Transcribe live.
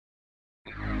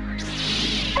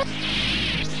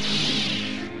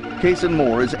Kaysen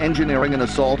Moore is engineering an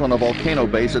assault on a volcano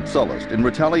base at Sullust in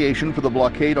retaliation for the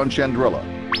blockade on Chandrila.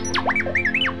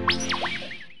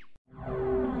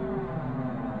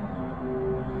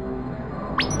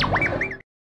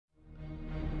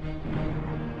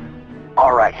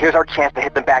 All right, here's our chance to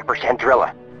hit them back for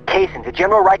Chandrila. Kaysen, did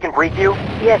General Riken brief you?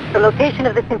 Yes, the location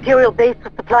of this Imperial base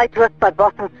was supplied to us by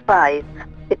Boston spies.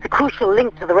 It's a crucial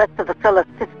link to the rest of the solar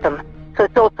system, so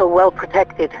it's also well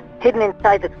protected, hidden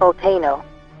inside this volcano.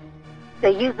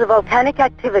 They use the volcanic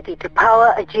activity to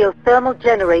power a geothermal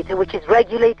generator which is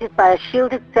regulated by a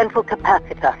shielded central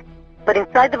capacitor. But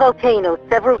inside the volcano,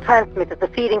 several transmitters are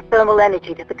feeding thermal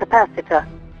energy to the capacitor.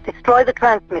 Destroy the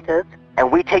transmitters,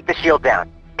 and we take the shield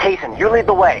down. Kaysen, you lead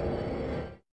the way.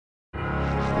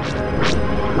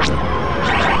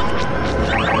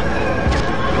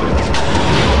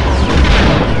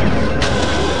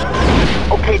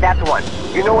 Okay, that's one.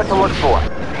 You know what to look for.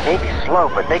 They may be slow,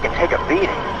 but they can take a beating.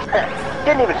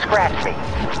 Didn't even scratch me.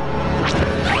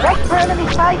 watch for enemy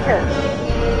fighters!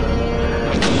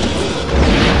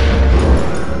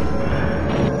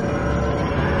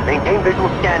 Maintain visual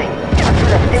scanning. I'm sure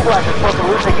that stabilizer's broken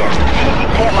loose again. See if you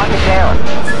can't lock it down.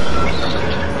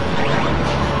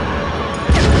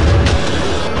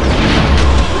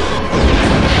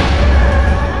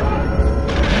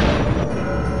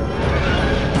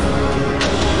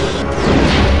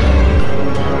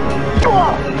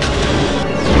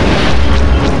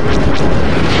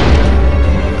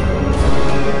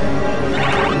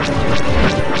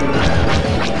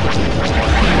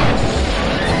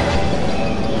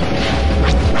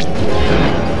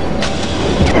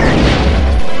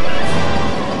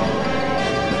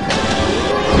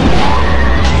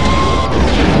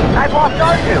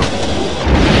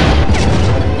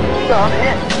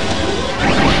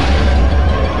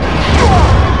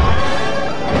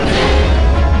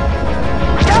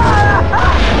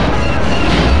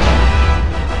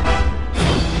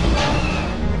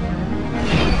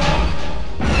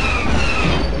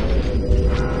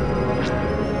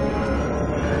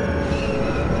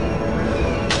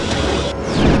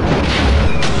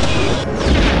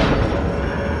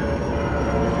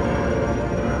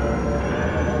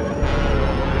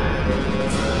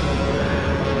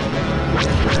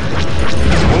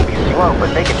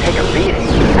 But they can take a beating.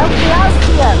 Help me out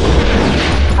here!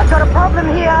 I've got a problem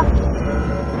here!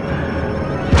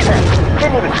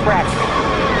 Didn't even scratch me.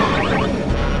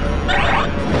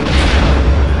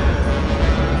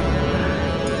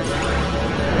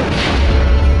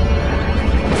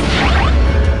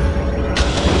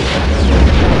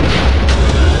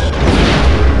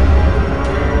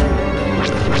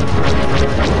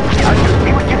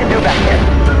 See what you can do back there.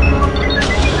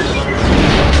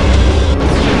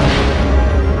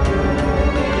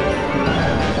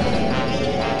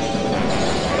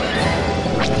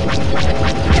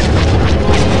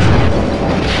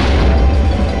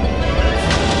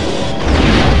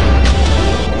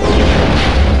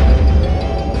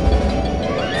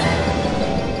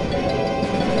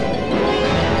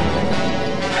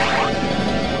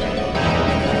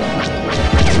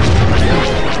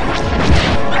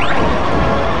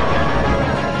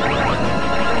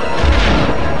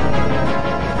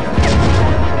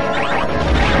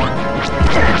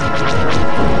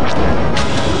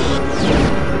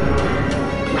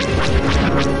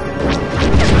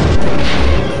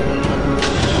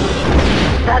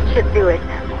 Should do it.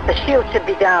 The shield should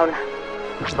be down.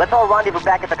 Let's all rendezvous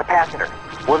back at the capacitor.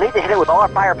 We'll need to hit it with all our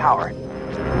firepower.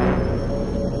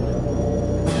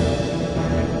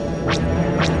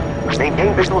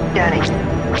 Maintain visual scanning.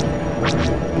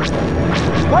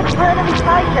 Watch for enemy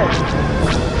fighters!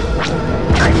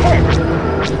 I'm hit!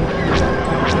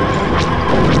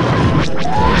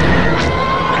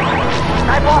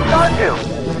 I've lost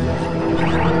onto!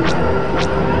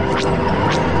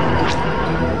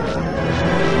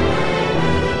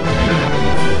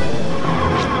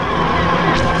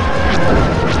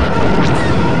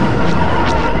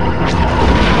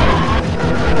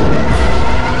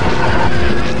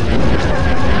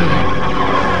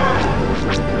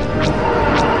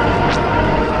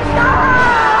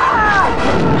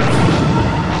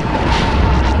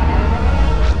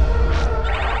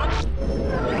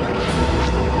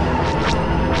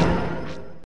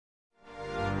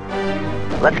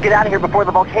 Let's get out of here before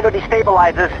the volcano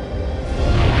destabilizes.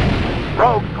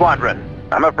 Rogue Squadron,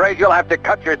 I'm afraid you'll have to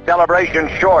cut your celebration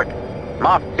short.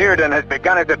 Moff Searden has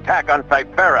begun his attack on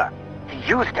Cythera. He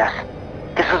used us.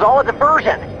 This is all a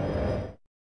diversion.